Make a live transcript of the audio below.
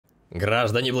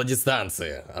Граждане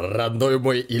Владистанции, родной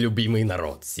мой и любимый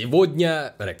народ.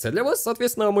 Сегодня реакция для вас,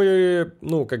 соответственно, мы,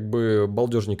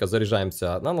 балдежненько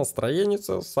заряжаемся на настроение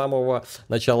с самого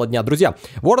начала дня. Друзья,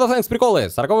 wot.exe приколы,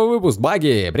 40-й выпуск,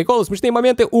 баги, приколы, смешные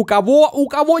моменты. У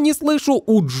кого не слышу?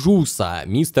 У Джуса,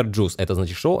 мистер Джус. Это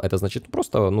значит что? Это значит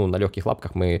просто, на легких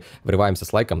лапках мы врываемся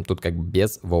с лайком, тут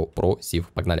без вопросов.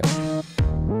 Погнали.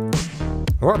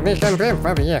 Вот Михаил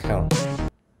подъехал.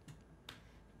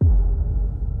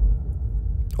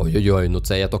 Ой-ой-ой,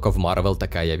 це я только в Марвел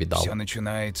такая видал. Все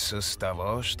начинается с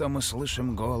того, что мы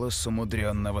слышим голос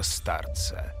умудренного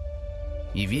старца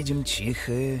и видим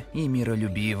тихое и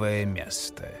миролюбивое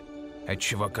место,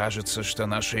 отчего кажется, что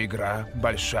наша игра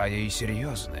большая и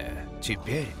серьезная.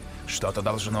 Теперь что-то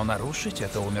должно нарушить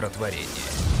это умиротворение.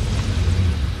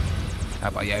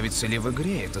 А появится ли в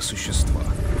игре это существо?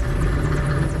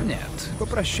 Нет,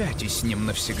 попрощайтесь с ним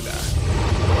навсегда.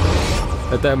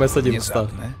 Это МС-1.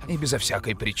 Внезапно и безо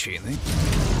всякой причины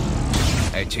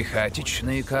эти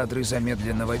хаотичные кадры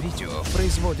замедленного видео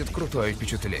производят крутое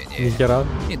впечатление. Нихера.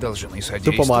 И должны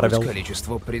содействовать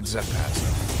количеству предзаказов.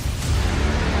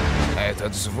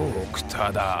 Этот звук,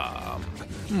 та-дам,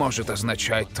 может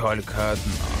означать только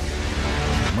одно.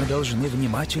 Мы должны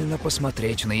внимательно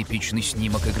посмотреть на эпичный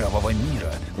снимок игрового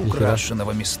мира,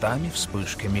 украшенного местами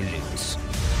вспышками лиц.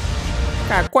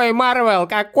 Какой Марвел,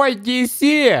 какой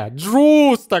DC?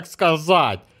 Джуз, так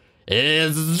сказать.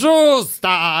 It's Juice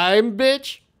time,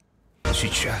 bitch.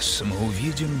 Сейчас мы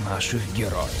увидим наших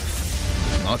героев.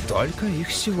 Но только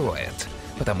их силуэт.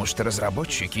 Потому что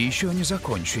разработчики еще не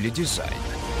закончили дизайн.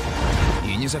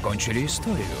 И не закончили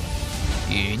историю.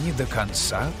 И не до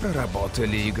конца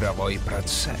проработали игровой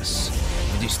процесс.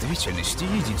 В действительности,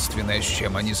 единственное, с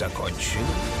чем они закончили,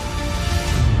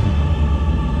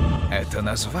 это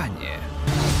название.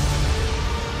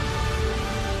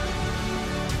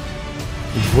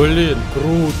 Блин,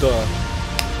 круто.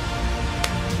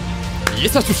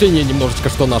 Есть ощущение немножечко,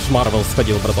 что наш Марвел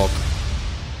сходил, браток?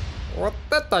 Вот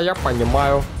это я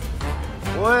понимаю.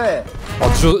 Ой!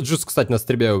 Вот Джус, кстати, на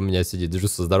стриме у меня сидит.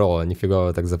 Джус, здорово,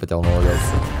 нифига так запотел, молодец.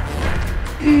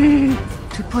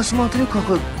 Ты посмотри,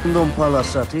 какой дом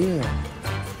полосатый.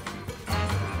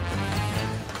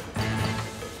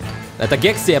 Это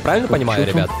Гексия, я правильно понимаю,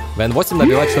 ребят? ВН8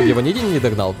 набивать, чтобы его ни день не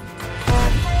догнал.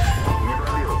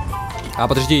 А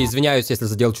подожди, извиняюсь, если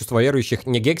задел чувство верующих.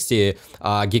 Не Гекси,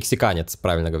 а гексиканец,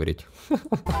 правильно говорить.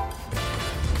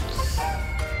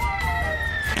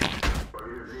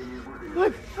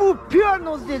 Ой, фу,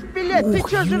 пернул здесь, блядь, ты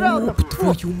чё жрал-то?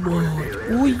 Твою мать,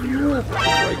 ой, ёб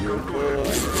твою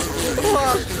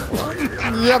мать.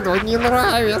 Деду не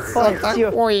нравится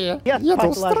такое.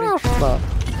 Деду страшно.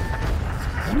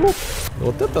 Ёп.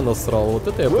 Вот это насрал, вот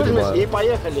это я понимаю. И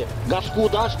поехали. Газку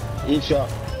дашь, и все.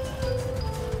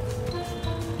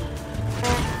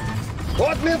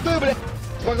 Вот менты, блядь.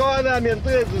 Спокойно,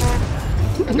 менты.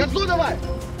 Газку давай.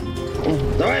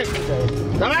 Давай.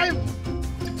 Давай.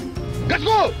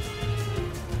 Газку.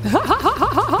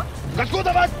 Газку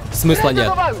давай. Смысла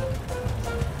нет.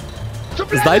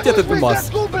 Знаете этот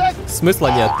мимас? Смысла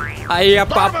нет. А я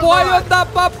по полю да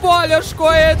по полюшку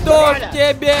иду к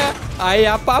тебе. А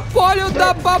я по полю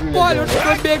да по полюшку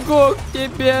бегу к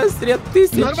тебе сред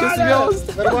тысячи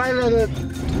звезд. Нормально.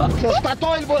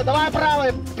 Статуэль будет. Давай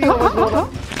правой. Пиво.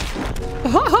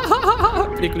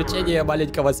 Приключения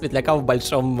маленького светляка в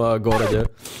большом городе.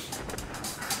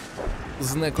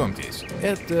 Знакомьтесь,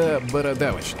 это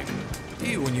бородавочник.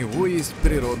 И у него есть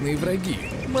природные враги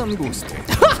 – мангусты.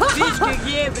 Птичка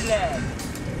гей, блядь!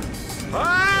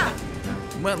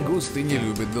 Мангусты не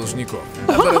любят должников,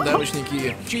 а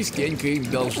бородавочники частенько им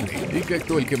должны. И как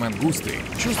только мангусты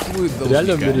чувствуют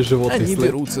должника, они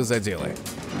берутся за дело.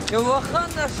 Лоха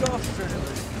нашел, что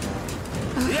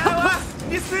ли? Я вас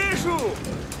не слышу!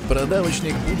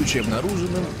 Бородавочник, будучи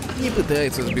обнаруженным, не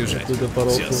пытается сбежать.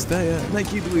 Вся стая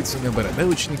накидывается на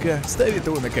бородавочника, ставит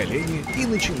его на колени и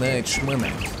начинает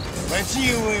шмонать.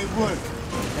 Спасибо, Егор.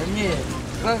 Не,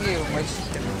 как его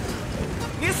мочить?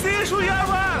 Не слышу я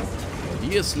вас!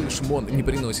 Если шмон не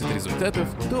приносит результатов,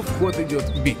 то в ход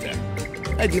идет бита.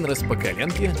 Один раз по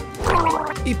коленке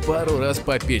и пару раз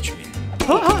по печени.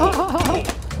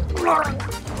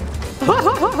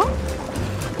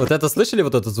 Вот это слышали,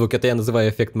 вот этот звук? Это я называю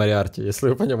эффект Мариарти, если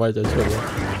вы понимаете, о чем я.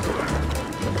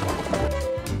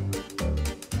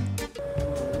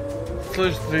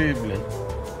 Слышь ты, блин.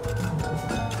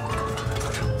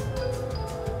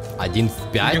 1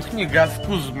 в 5? Нюхни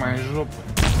газку с моей жопы.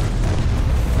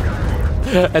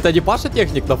 Это не Паша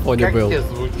техник на фоне Как был? тебе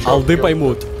звучок, Алды ёпта?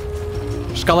 поймут.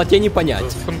 Школоте не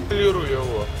понять. Сэмплируй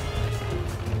его.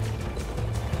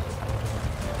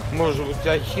 Может, у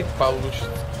тебя хит получится.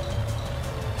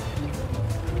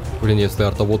 Блин, если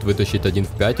артовод вытащить 1 в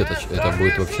 5, это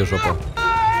будет вообще жопа.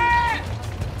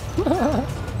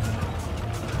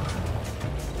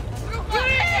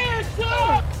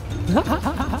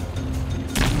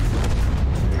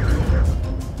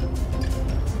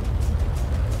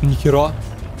 Нихера.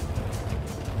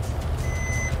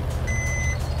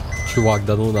 Чувак,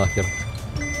 да ну нахер.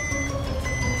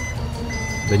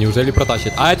 Да неужели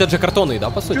протащит? А, это же картонный, да,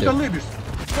 по сути? Что ты лыбишься?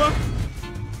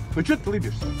 Ну что ты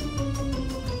лыбишься?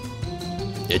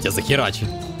 Я тебя захерачу.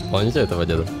 Помните этого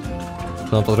деда?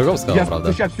 Он по-другому сказал, Я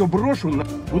правда? сейчас все брошу,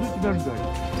 буду тебя ждать.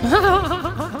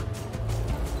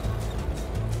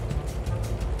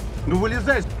 Ну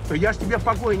вылезай, я ж тебя в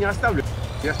покое не оставлю.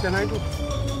 Я ж тебя найду.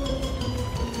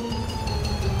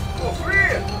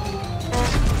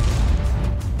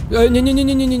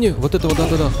 Не-не-не-не-не-не-не. Вот этого,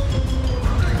 да-да-да.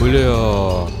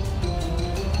 Бля.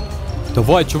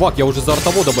 Давай, чувак, я уже за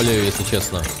артовода болею, если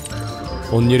честно.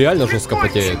 Он нереально жестко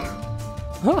потеет.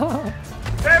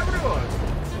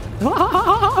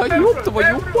 Ёб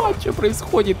твою мать, что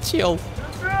происходит, чел?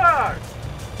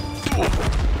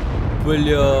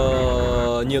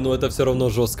 Бля, не, ну это все равно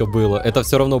жестко было. Это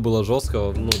все равно было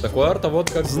жестко. Ну, такой артовод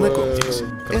как Знакомьтесь,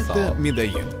 красава. это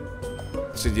медоед.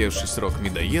 Сидевший срок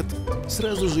медоед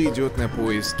сразу же идет на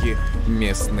поиски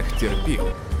местных терпил.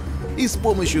 И с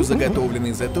помощью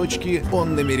заготовленной заточки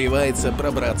он намеревается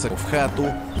пробраться в хату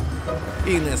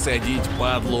и насадить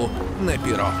падлу на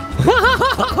перо.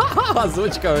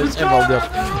 Озвучка вообще балдеж.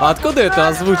 А откуда эта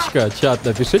озвучка, чат?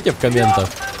 Напишите в комментах.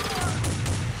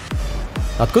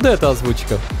 Откуда эта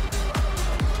озвучка?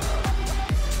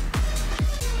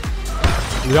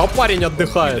 Я парень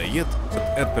отдыхает. Медоед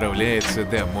отправляется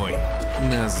домой,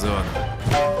 на зону.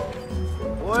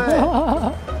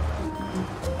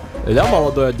 Я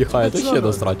молодой отдыхает, вообще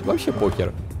насрать, вообще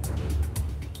покер.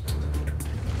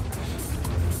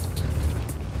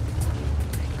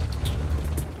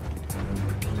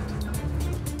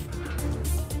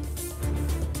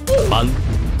 Бан.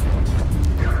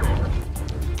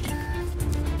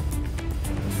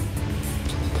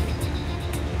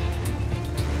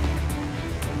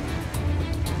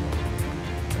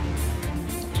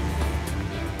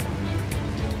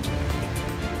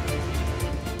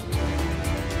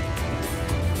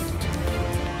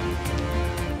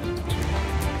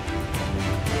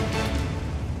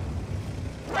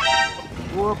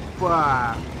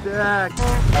 Опа! Так.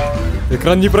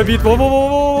 Экран не пробит.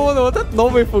 Во-во-во-во-во. Вот это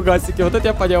новые фугасики, вот это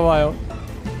я понимаю.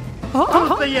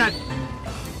 Стоять!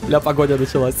 Бля, погода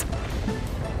началась.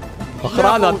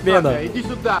 Охрана, Шляпа отмена. усатая, иди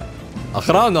сюда.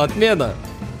 Охрана, отмена.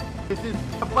 Если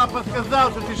папа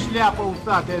сказал, что ты шляпа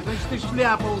усатая, значит ты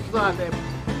шляпа усатая.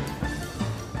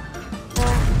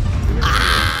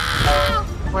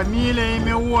 Фамилия,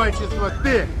 имя, отчество.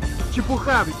 Ты!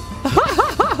 Чепуха, блядь.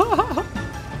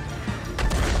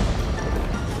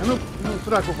 Ну,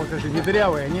 сраку покажи, не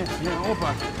дырявая, не?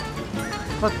 Опа.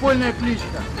 Подпольная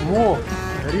кличка. О,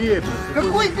 гребень.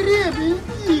 Какой гребень?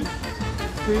 Иди.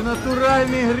 Ты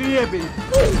натуральный гребень.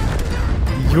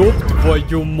 Ёб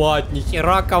твою мать,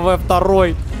 нихера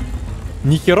КВ-2.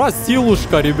 Нихера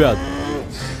силушка, ребят.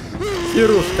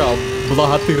 Силушка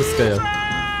благотырская.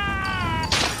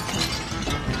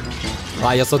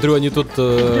 А, я смотрю, они тут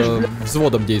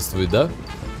взводом действуют, да?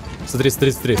 Смотри,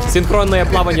 смотри, смотри. Синхронное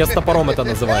плавание с топором это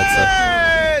называется.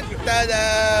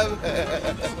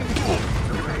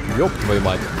 Ёб твою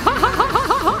мать.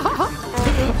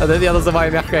 Это я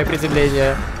называю мягкое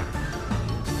приземление.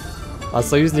 А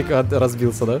союзник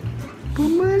разбился, да?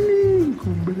 Помаленьку,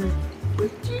 блядь.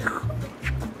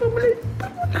 Потихонечку, блядь.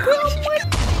 Помаленьку.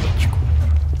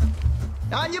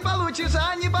 А не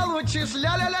получишь,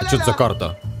 ля-ля-ля-ля. Что это за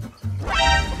карта?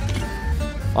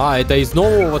 А, это из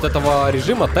нового вот этого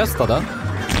режима теста, да?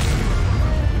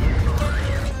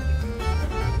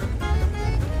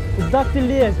 Куда ты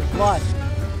лезешь, Вась?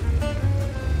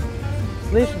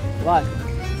 Слышишь, Вась?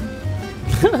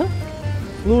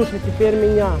 Слушай, теперь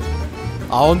меня.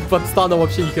 А он под станом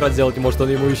вообще ни хера сделать не может, он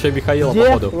ему еще Михаила, Где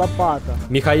походу. лопата?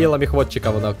 Михаила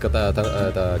Мехводчикова на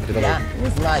это кританул. Я не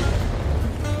знаю.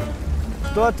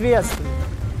 Кто ответственный?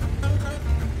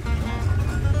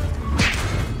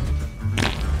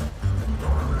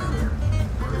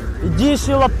 Иди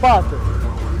ищи лопату.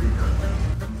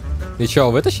 И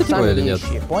чё, вытащить его или нет?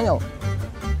 Понял?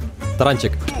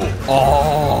 Таранчик.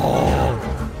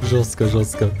 Жестко,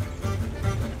 жестко.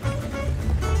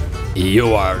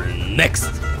 You are next.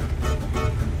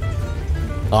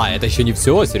 А, это еще не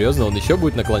все, серьезно, он еще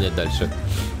будет наклонять дальше.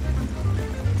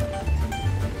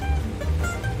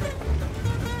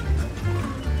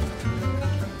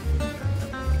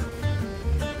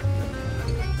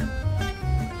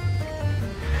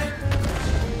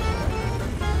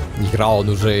 Игра, он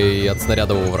уже и от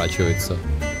снаряда уворачивается.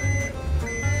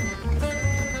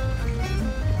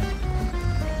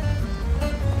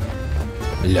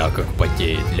 Ля как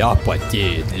потеет, ля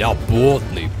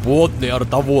потный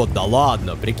артовод, да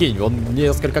ладно, прикинь, он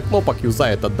несколько кнопок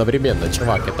юзает одновременно,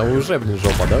 чувак, это уже, блин,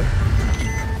 жопа, да?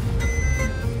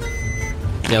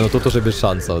 Не, ну тут уже без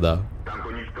шансов, да.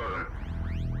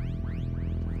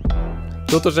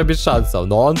 Тут уже без шансов,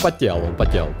 но он потел.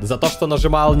 За то, что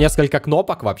нажимал несколько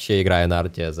кнопок вообще, играя на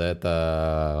арте, за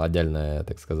это отдельное,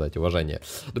 так сказать, уважение.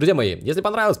 Друзья мои, если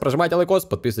понравилось, прожимайте лайкос,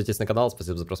 подписывайтесь на канал,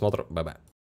 спасибо за просмотр, бай-бай.